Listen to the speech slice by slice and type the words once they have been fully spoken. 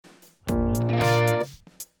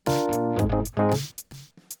Welcome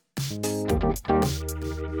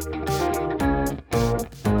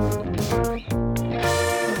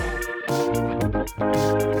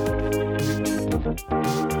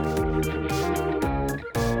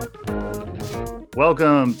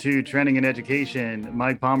to Trending in Education.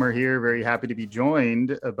 Mike Palmer here, very happy to be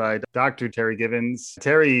joined by Dr. Terry Givens.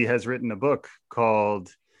 Terry has written a book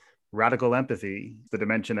called Radical Empathy. The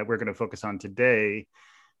dimension that we're going to focus on today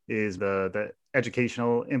is the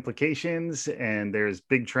educational implications, and there's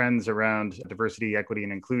big trends around diversity, equity,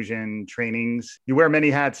 and inclusion trainings. You wear many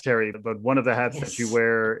hats, Terry, but one of the hats that you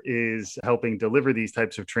wear is helping deliver these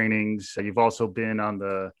types of trainings. You've also been on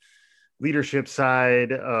the leadership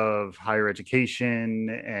side of higher education,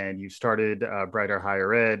 and you started Brighter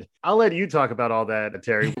Higher Ed. I'll let you talk about all that,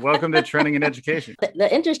 Terry. Welcome to Trending in Education.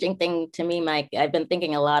 The interesting thing to me, Mike, I've been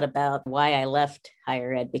thinking a lot about why I left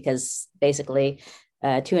higher ed, because basically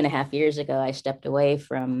 2.5 years ago, I stepped away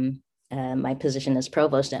from my position as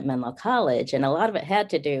provost at Menlo College, and a lot of it had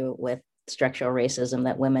to do with structural racism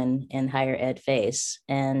that women in higher ed face.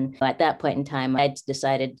 And at that point in time, I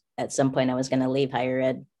decided at some point I was going to leave higher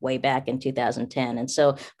ed way back in 2010. And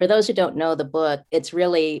so for those who don't know the book, it's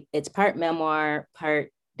part memoir,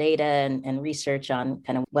 part data and research on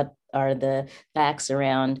kind of what are the facts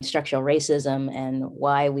around structural racism and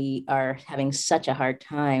why we are having such a hard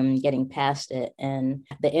time getting past it, and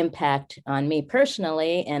the impact on me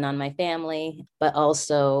personally and on my family, but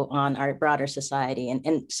also on our broader society.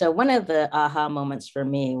 And so one of the aha moments for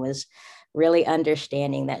me was really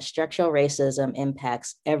understanding that structural racism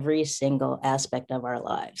impacts every single aspect of our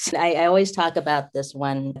lives. I always talk about this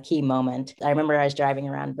one key moment. I remember I was driving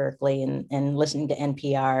around Berkeley and listening to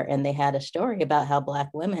NPR, and they had a story about how Black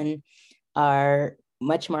women are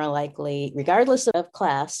much more likely, regardless of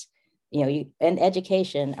class, and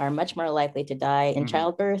education, are much more likely to die in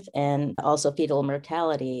childbirth, and also fetal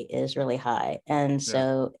mortality is really high. And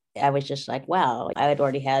so I was just like, wow, I had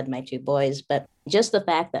already had my 2 boys, but just the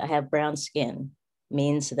fact that I have brown skin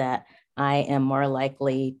means that I am more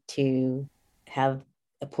likely to have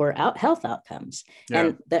poor health outcomes. Yeah.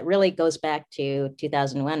 And that really goes back to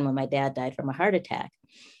 2001 when my dad died from a heart attack.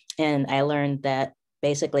 And I learned that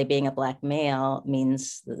basically being a Black male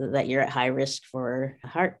means that you're at high risk for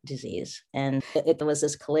heart disease. And it was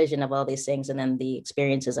this collision of all these things. And then the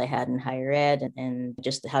experiences I had in higher ed and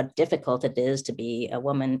just how difficult it is to be a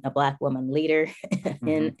Black woman leader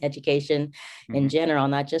in education in general,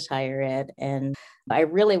 not just higher ed. And I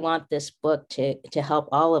really want this book to help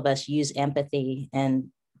all of us use empathy. And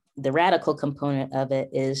the radical component of it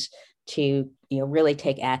is to really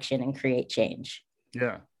take action and create change.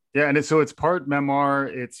 Yeah, and it's part memoir,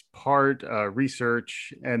 it's part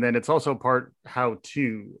research, and then it's also part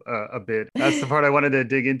how-to a bit. That's the part I wanted to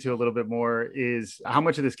dig into a little bit more, is how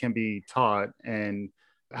much of this can be taught, and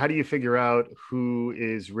how do you figure out who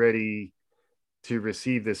is ready to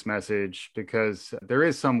receive this message? Because there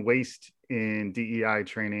is some waste in DEI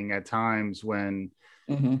training at times when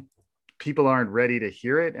people aren't ready to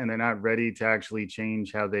hear it, and they're not ready to actually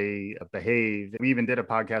change how they behave. We even did a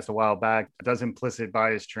podcast a while back. Does implicit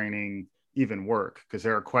bias training even work? Because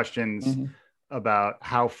there are questions about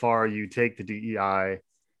how far you take the DEI,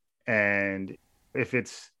 and if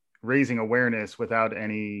it's raising awareness without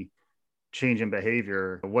any change in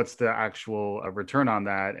behavior, what's the actual return on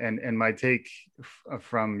that? And my take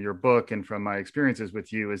from your book and from my experiences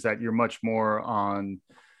with you is that you're much more on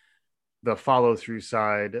the follow-through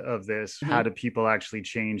side of this. How do people actually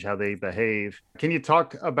change how they behave? Can you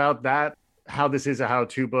talk about that, how this is a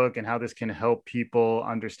how-to book and how this can help people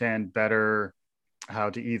understand better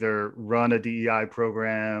how to either run a DEI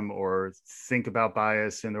program or think about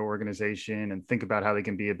bias in their organization and think about how they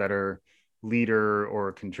can be a better leader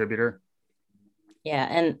or contributor? Yeah,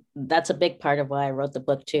 and that's a big part of why I wrote the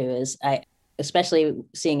book too, is especially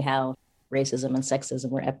seeing how racism and sexism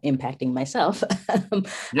were impacting myself.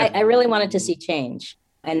 I really wanted to see change,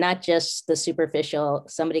 and not just the superficial.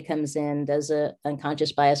 Somebody comes in, does a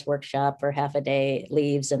unconscious bias workshop for half a day,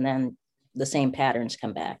 leaves, and then the same patterns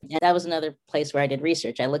come back. And that was another place where I did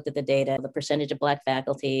research. I looked at the data. The percentage of Black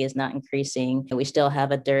faculty is not increasing. We still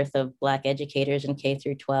have a dearth of Black educators in K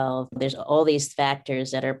through 12. There's all these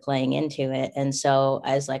factors that are playing into it. And so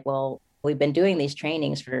I was like, well, we've been doing these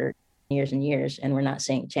trainings for years and years, and we're not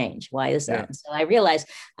seeing change. Why is that? Yeah. So I realized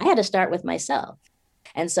I had to start with myself.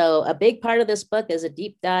 And so a big part of this book is a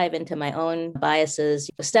deep dive into my own biases.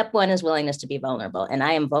 Step one is willingness to be vulnerable. And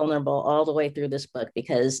I am vulnerable all the way through this book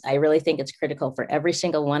because I really think it's critical for every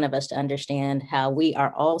single one of us to understand how we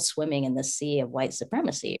are all swimming in the sea of white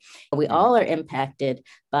supremacy. We all are impacted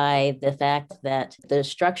by the fact that the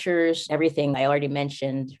structures, everything I already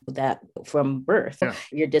mentioned, that from birth,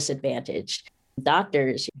 you're disadvantaged.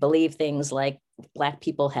 Doctors believe things like Black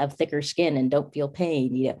people have thicker skin and don't feel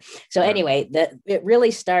pain. So anyway, it really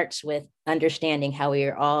starts with understanding how we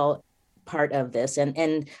are all part of this.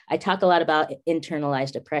 And I talk a lot about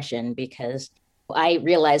internalized oppression because I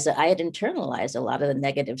realized that I had internalized a lot of the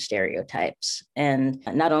negative stereotypes, and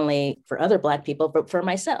not only for other Black people, but for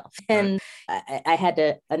myself. And I had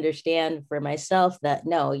to understand for myself that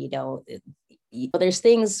no, there's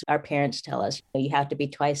things our parents tell us, you have to be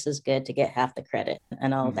twice as good to get half the credit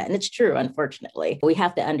and all of that. And it's true, unfortunately. We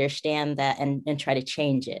have to understand that and try to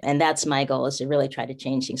change it. And that's my goal, is to really try to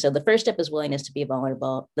change things. So the first step is willingness to be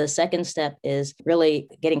vulnerable. The second step is really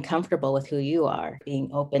getting comfortable with who you are,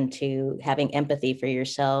 being open to having empathy for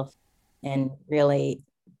yourself, and really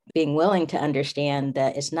being willing to understand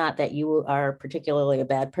that it's not that you are particularly a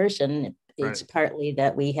bad person. It's partly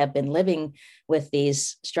that we have been living with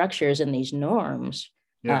these structures and these norms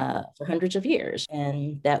for hundreds of years,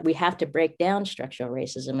 and that we have to break down structural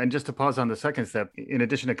racism. And just to pause on the second step, in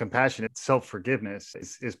addition to compassion, self-forgiveness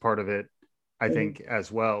is part of it, I think,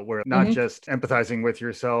 as well, where not just empathizing with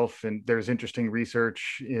yourself. And there's interesting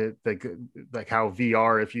research like how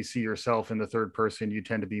VR, if you see yourself in the third person, you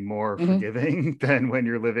tend to be more forgiving than when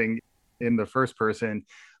you're living in the first person.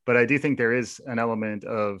 But I do think there is an element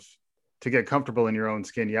of, to get comfortable in your own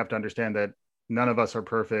skin, you have to understand that none of us are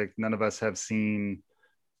perfect. None of us have seen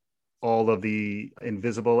all of the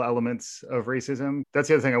invisible elements of racism. That's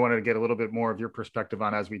the other thing I wanted to get a little bit more of your perspective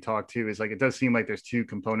on as we talk too, is like, it does seem like there's two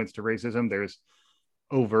components to racism. There's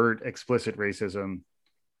overt, explicit racism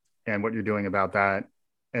and what you're doing about that.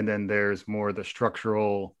 And then there's more the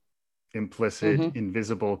structural, implicit,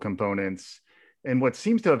 invisible components. And what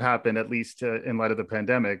seems to have happened, at least in light of the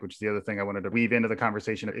pandemic, which is the other thing I wanted to weave into the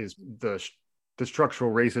conversation, is the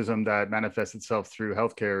structural racism that manifests itself through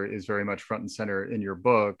healthcare is very much front and center in your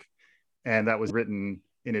book. And that was written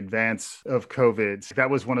in advance of COVID. That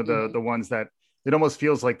was one of the ones that it almost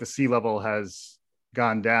feels like the sea level has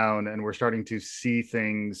gone down and we're starting to see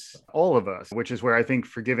things, all of us, which is where I think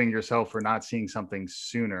forgiving yourself for not seeing something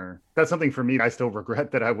sooner. That's something for me. I still regret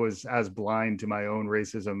that I was as blind to my own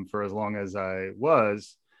racism for as long as I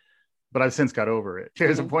was, but I've since got over it.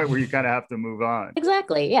 There's a point where you kind of have to move on.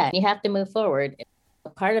 Exactly. Yeah. You have to move forward.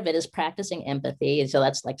 Part of it is practicing empathy. So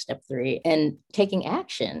that's like step 3, and taking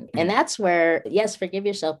action. And that's where, yes, forgive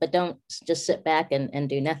yourself, but don't just sit back and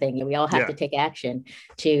do nothing. We all have to take action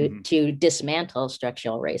to dismantle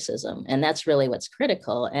structural racism. And that's really what's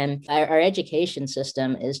critical. And our education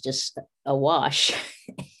system is just awash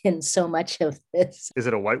in so much of this. Is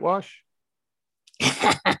it a whitewash?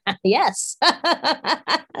 Yes.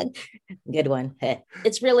 Good one.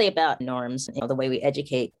 It's really about norms, the way we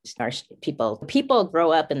educate our people. People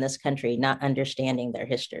grow up in this country not understanding their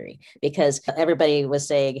history, because everybody was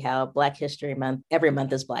saying how Black History Month, every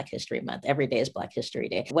month is Black History Month, every day is Black History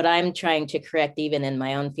Day. What I'm trying to correct, even in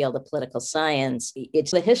my own field of political science,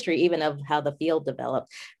 it's the history even of how the field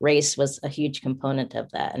developed. Race was a huge component of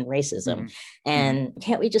that, and racism. And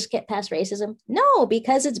can't we just get past racism? No,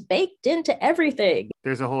 because it's baked into everything.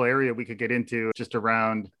 There's a whole area we could get into just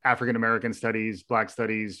around African-American studies, Black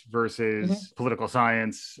studies versus political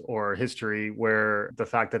science or history, where the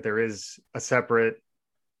fact that there is a separate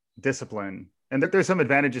discipline, and that there's some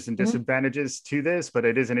advantages and disadvantages to this, but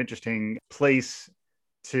it is an interesting place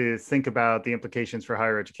to think about the implications for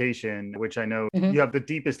higher education, which I know you have the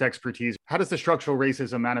deepest expertise. How does the structural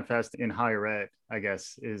racism manifest in higher ed, I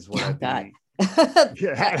guess, is what I'd be.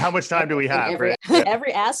 Yeah. How much time do we have?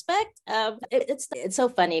 Every aspect of it's so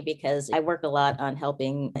funny because I work a lot on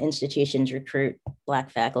helping institutions recruit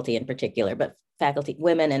Black faculty in particular, but faculty,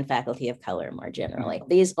 women and faculty of color more generally.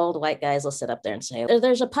 These old white guys will sit up there and say,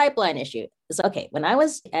 there's a pipeline issue. So, okay, when I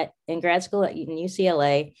was in grad school at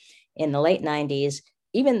UCLA in the late 90s,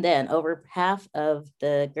 even then, over half of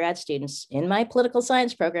the grad students in my political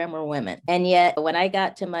science program were women. And yet, when I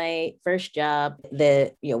got to my first job,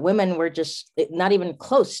 the women were just not even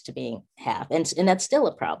close to being half. And that's still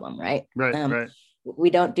a problem, right? Right. We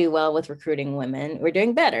don't do well with recruiting women. We're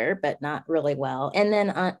doing better, but not really well. And then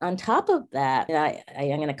on top of that,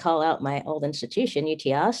 I'm going to call out my old institution, UT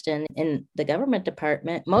Austin, in the government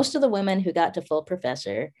department. Most of the women who got to full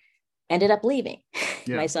professor ended up leaving,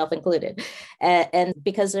 myself included, and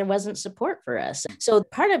because there wasn't support for us. So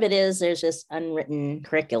part of it is there's this unwritten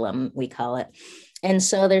curriculum, we call it, And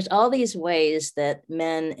so there's all these ways that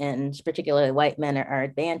men, and particularly white men, are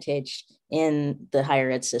advantaged in the higher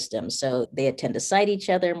ed system. So they tend to cite each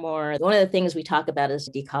other more. One of the things we talk about is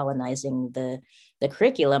decolonizing the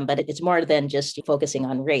curriculum, but it's more than just focusing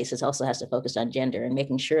on race. It also has to focus on gender and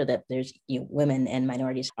making sure that there's women and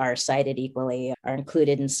minorities are cited equally, are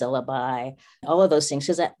included in syllabi, all of those things,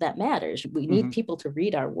 because that matters. We need people to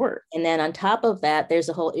read our work. And then on top of that, there's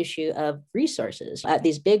a whole issue of resources. At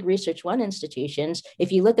these big Research One institutions,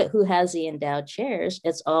 if you look at who has the endowed chairs,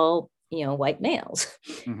 it's all white males,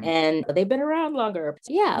 and they've been around longer.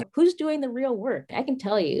 So yeah, who's doing the real work? I can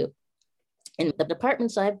tell you, in the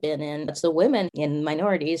departments I've been in, it's the women and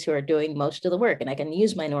minorities who are doing most of the work. And I can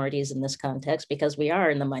use minorities in this context because we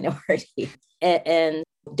are in the minority. And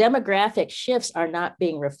demographic shifts are not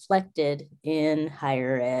being reflected in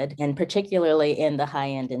higher ed, and particularly in the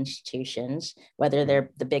high-end institutions, whether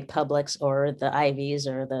they're the big publics or the Ivies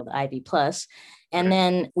or the Ivy Plus. And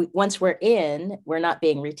then once we're in, we're not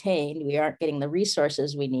being retained. We aren't getting the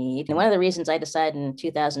resources we need. And one of the reasons I decided in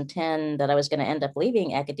 2010 that I was going to end up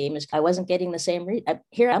leaving academia is I wasn't getting the same.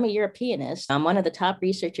 Here, I'm a Europeanist. I'm one of the top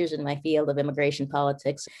researchers in my field of immigration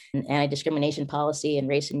politics and anti-discrimination policy and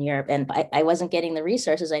race in Europe. And I wasn't getting the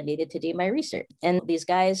resources I needed to do my research. And these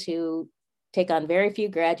guys who take on very few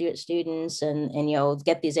graduate students and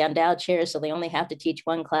get these endowed chairs, so they only have to teach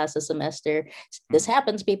one class a semester. This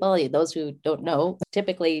happens, people, those who don't know,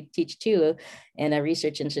 typically teach two in a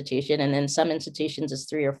research institution, and in some institutions it's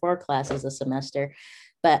 3 or 4 classes a semester.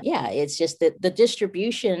 But yeah, it's just that the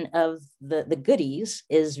distribution of the goodies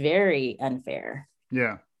is very unfair.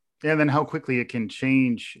 Yeah. And then how quickly it can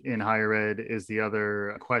change in higher ed is the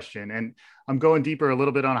other question. And I'm going deeper a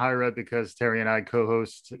little bit on higher ed because Terry and I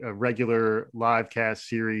co-host a regular live cast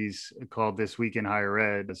series called This Week in Higher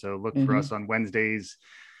Ed. So look for us on Wednesdays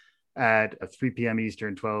at 3 p.m.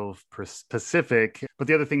 Eastern, 12 Pacific. But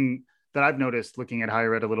the other thing that I've noticed looking at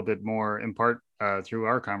higher ed a little bit more, in part through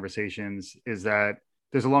our conversations, is that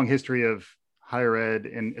there's a long history of higher ed,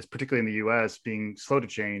 and particularly in the US, being slow to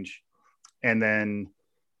change. And then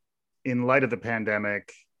in light of the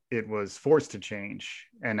pandemic, it was forced to change.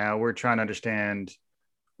 And now we're trying to understand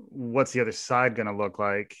what's the other side going to look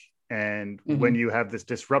like. And when you have this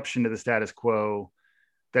disruption to the status quo,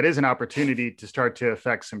 that is an opportunity to start to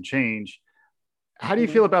affect some change. How do you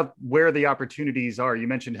feel about where the opportunities are? You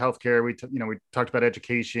mentioned healthcare. We talked about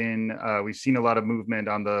education. We've seen a lot of movement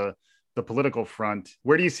on the political front.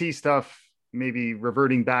 Where do you see stuff maybe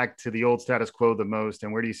reverting back to the old status quo the most?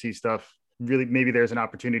 And where do you see stuff really, maybe there's an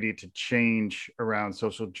opportunity to change around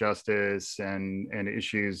social justice and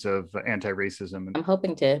issues of anti-racism? I'm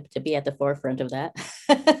hoping to be at the forefront of that.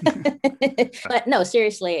 But no,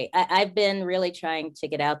 seriously, I've been really trying to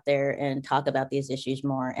get out there and talk about these issues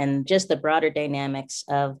more, and just the broader dynamics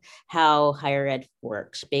of how higher ed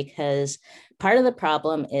works, because part of the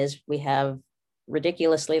problem is we have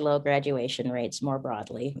ridiculously low graduation rates more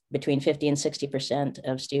broadly. Between 50 and 60%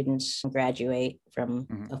 of students graduate from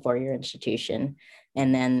a 4-year institution,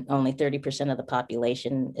 and then only 30% of the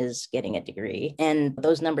population is getting a degree. And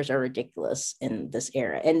those numbers are ridiculous in this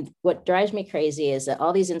era. And what drives me crazy is that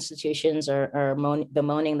all these institutions are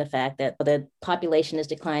bemoaning the fact that the population is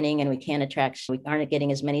declining and we aren't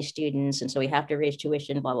getting as many students, and so we have to raise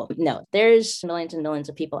tuition, blah, blah. No, there's millions and millions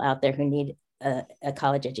of people out there who need a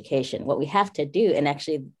college education. What we have to do, and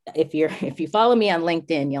actually, if you follow me on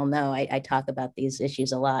LinkedIn, you'll know I talk about these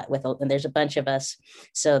issues a lot and there's a bunch of us.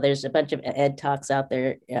 So there's a bunch of ed talks out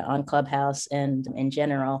there on Clubhouse and in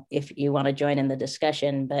general, if you want to join in the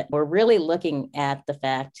discussion. But we're really looking at the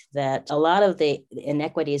fact that a lot of the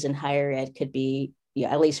inequities in higher ed could be,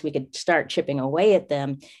 at least we could start chipping away at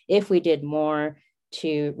them if we did more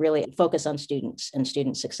to really focus on students and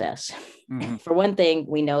student success. For one thing,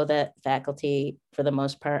 we know that faculty, for the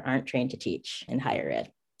most part, aren't trained to teach in higher ed.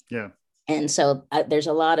 Yeah. And so there's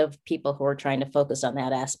a lot of people who are trying to focus on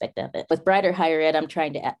that aspect of it. With Brighter Higher Ed, I'm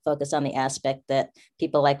trying to focus on the aspect that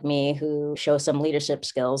people like me who show some leadership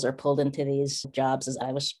skills are pulled into these jobs, as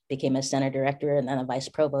I became a center director and then a vice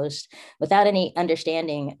provost, without any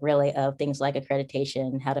understanding really of things like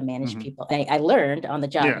accreditation, how to manage people. I learned on the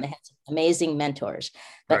job, and I had some amazing mentors.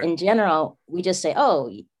 But in general, we just say, oh,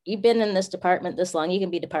 you've been in this department this long, you can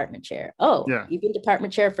be department chair. Oh, you've been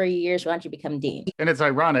department chair for years, why don't you become dean? And it's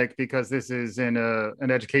ironic because this is in an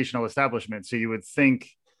educational establishment. So you would think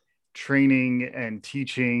training and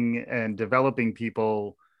teaching and developing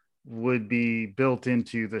people would be built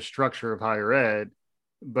into the structure of higher ed,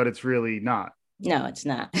 but it's really not. No, it's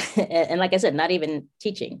not. And like I said, not even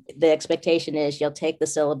teaching. The expectation is you'll take the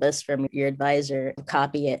syllabus from your advisor,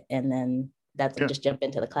 copy it, and then That's Yeah. just jump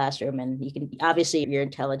into the classroom, and you can, obviously you're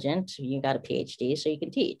intelligent, you got a PhD, so you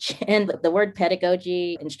can teach. And the word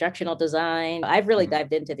pedagogy, instructional design, I've really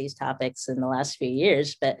dived into these topics in the last few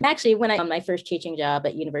years. But actually, when I on my first teaching job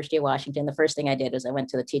at University of Washington, the first thing I did was I went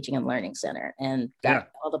to the Teaching and Learning Center and got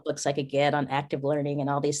all the books I could get on active learning and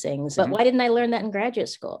all these things. But why didn't I learn that in graduate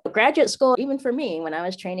school? Graduate school, even for me, when I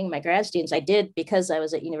was training my grad students, I did, because I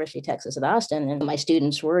was at University of Texas at Austin, and my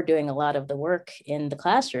students were doing a lot of the work in the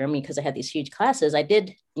classroom because I had these huge classes. I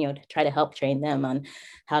did, try to help train them on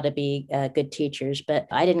how to be good teachers, but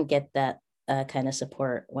I didn't get that kind of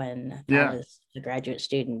support when I was a graduate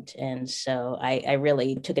student. And so I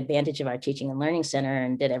really took advantage of our Teaching and Learning Center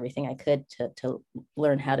and did everything I could to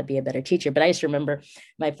learn how to be a better teacher. But I just remember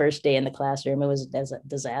my first day in the classroom, it was a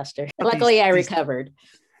disaster. Luckily, I recovered.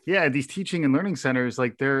 Yeah, these teaching and learning centers,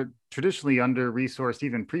 like they're traditionally under-resourced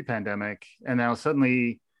even pre-pandemic. And now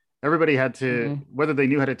suddenly everybody had to, whether they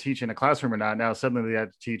knew how to teach in a classroom or not, now suddenly they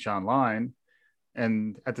had to teach online.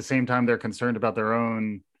 And at the same time, they're concerned about their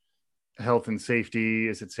own health and safety.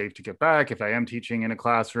 Is it safe to get back if I am teaching in a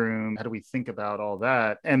classroom? How do we think about all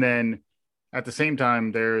that? And then at the same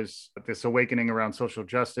time, there's this awakening around social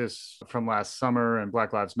justice from last summer, and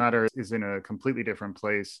Black Lives Matter is in a completely different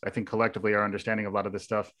place. I think collectively our understanding of a lot of this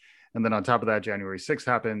stuff. And then on top of that, January 6th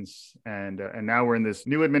happens. And now we're in this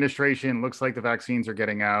new administration. Looks like the vaccines are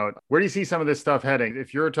getting out. Where do you see some of this stuff heading?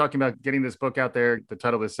 If you're talking about getting this book out there, the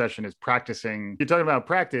title of this session is Practicing. You're talking about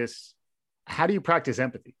practice. How do you practice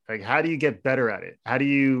empathy? Like, how do you get better at it? How do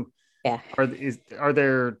you, are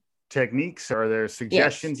there techniques? Are there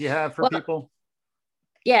suggestions you have for people?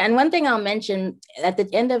 Yeah. And one thing I'll mention, at the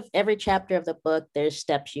end of every chapter of the book, there's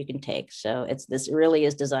steps you can take. So this really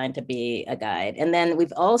is designed to be a guide. And then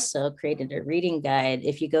we've also created a reading guide.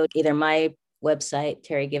 If you go to either my website,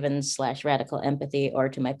 Terry Givens /Radical Empathy, or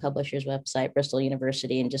to my publisher's website, Bristol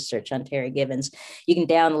University, and just search on Terry Givens, you can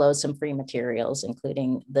download some free materials,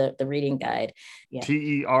 including the reading guide.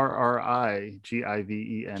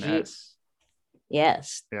 TerriGivens.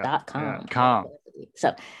 Yes. .com. .com.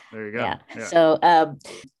 So there you go. Yeah. So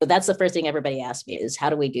that's the first thing everybody asks me is,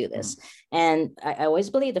 how do we do this? And I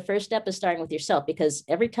always believe the first step is starting with yourself, because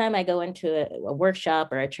every time I go into a workshop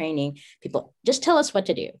or a training, people just tell us what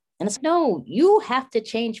to do. And it's, no, you have to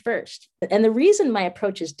change first. And the reason my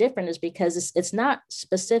approach is different is because it's not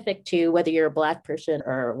specific to whether you're a Black person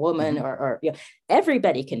or a woman or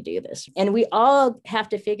everybody can do this. And we all have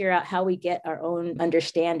to figure out how we get our own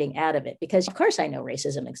understanding out of it. Because of course I know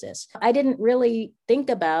racism exists. I didn't really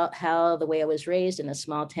think about how the way I was raised in a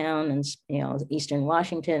small town in, Eastern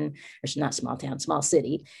Washington, or not small town, small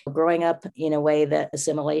city, growing up in a way that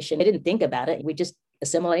assimilation, I didn't think about it.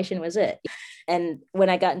 Assimilation was it. And when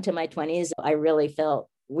I got into my 20s, I really felt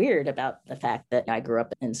weird about the fact that I grew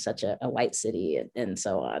up in such a white city and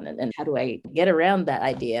so on. And how do I get around that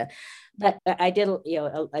idea? But I did,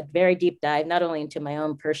 a very deep dive, not only into my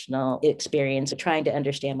own personal experience of trying to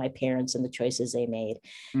understand my parents and the choices they made.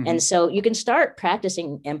 And so you can start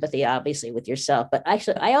practicing empathy, obviously, with yourself. But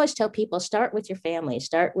actually, I always tell people, start with your family,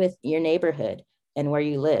 start with your neighborhood and where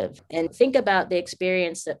you live, and think about the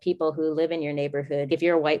experience that people who live in your neighborhood, if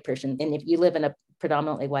you're a white person and if you live in a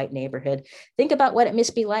predominantly white neighborhood, think about what it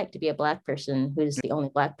must be like to be a Black person who's the only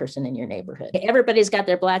Black person in your neighborhood. Everybody's got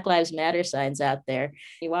their Black Lives Matter signs out there.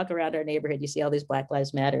 You walk around our neighborhood, you see all these Black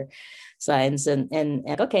Lives Matter signs, and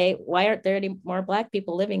okay, why aren't there any more Black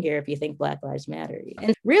people living here if you think Black Lives Matter?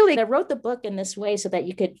 And really, I wrote the book in this way so that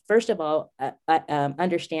you could, first of all,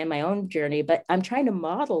 understand my own journey, but I'm trying to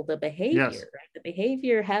model the behavior. Yes. Right? The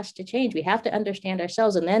behavior has to change. We have to understand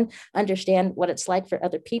ourselves and then understand what it's like for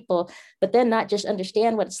other people, but then not just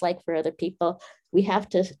understand what it's like for other people. We have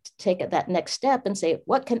to take that next step and say,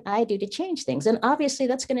 what can I do to change things? And obviously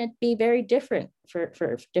that's going to be very different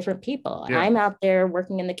for different people. Yeah. I'm out there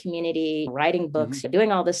working in the community, writing books,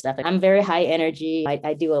 doing all this stuff. I'm very high energy.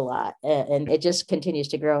 I do a lot, and it just continues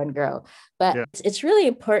to grow and grow. But it's really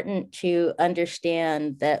important to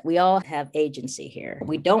understand that we all have agency here.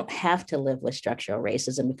 We don't have to live with structural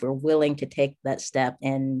racism if we're willing to take that step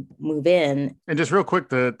and move in. And just real quick,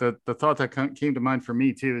 the thought that came to mind for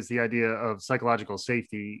me too is the idea of psychological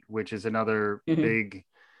safety, which is another big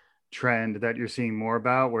trend that you're seeing more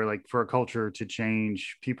about, where like for a culture to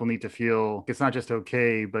change, people need to feel it's not just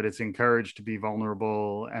okay, but it's encouraged to be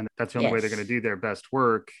vulnerable. And that's the only way they're going to do their best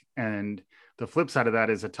work. And the flip side of that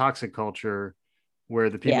is a toxic culture where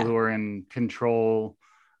the people who are in control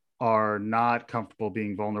are not comfortable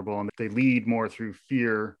being vulnerable, and they lead more through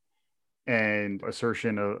fear and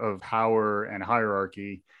assertion of power and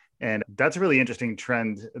hierarchy. And that's a really interesting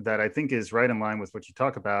trend that I think is right in line with what you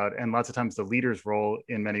talk about. And lots of times the leader's role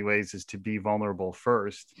in many ways is to be vulnerable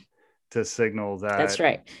first, and then to signal That's that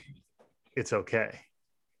right. it's okay.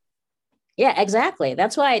 Yeah, exactly.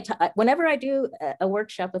 That's why whenever I do a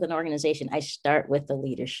workshop with an organization, I start with the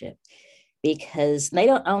leadership, because they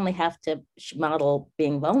don't only have to model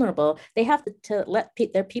being vulnerable, they have to let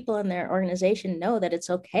their people in their organization know that it's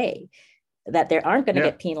okay, that they aren't going to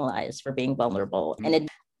Yeah. get penalized for being vulnerable. And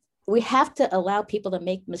we have to allow people to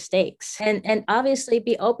make mistakes, and obviously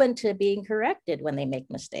be open to being corrected when they make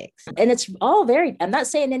mistakes. And it's all very, I'm not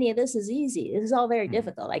saying any of this is easy. This is all very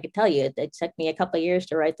difficult. I could tell you it took me a couple of years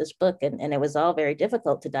to write this book, and it was all very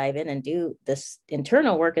difficult to dive in and do this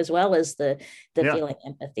internal work as well as the Yeah. feeling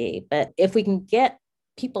empathy. But if we can get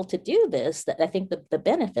people to do this, that I think the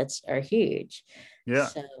benefits are huge. Yeah.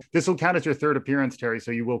 So this will count as your third appearance, Terry,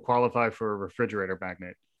 so you will qualify for a refrigerator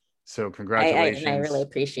magnet. So congratulations. And I really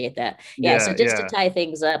appreciate that. Yeah, So just yeah. to tie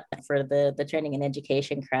things up for the training and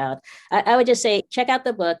education crowd, I would just say, check out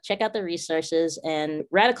the book, check out the resources, and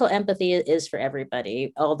radical empathy is for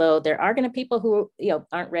everybody. Although there are going to be people who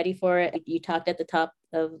aren't ready for it. You talked at the top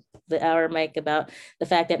of the hour, Mike, about the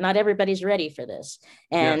fact that not everybody's ready for this.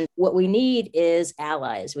 And what we need is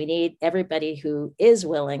allies. We need everybody who is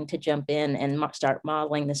willing to jump in and start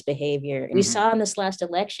modeling this behavior. We saw in this last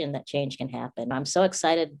election that change can happen. I'm so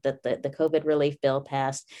excited that the COVID relief bill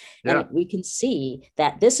passed. And we can see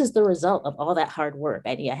that this is the result of all that hard work.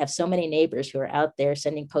 I have so many neighbors who are out there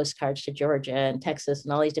sending postcards to Georgia and Texas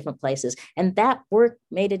and all these different places. And that work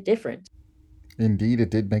made a difference. Indeed, it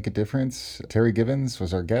did make a difference. Terry Givens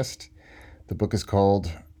was our guest. The book is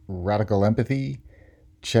called Radical Empathy.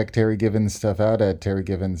 Check Terry Givens' stuff out at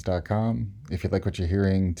terrygivens.com. If you like what you're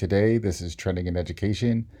hearing today, this is Trending in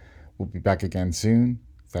Education. We'll be back again soon.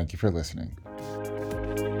 Thank you for listening.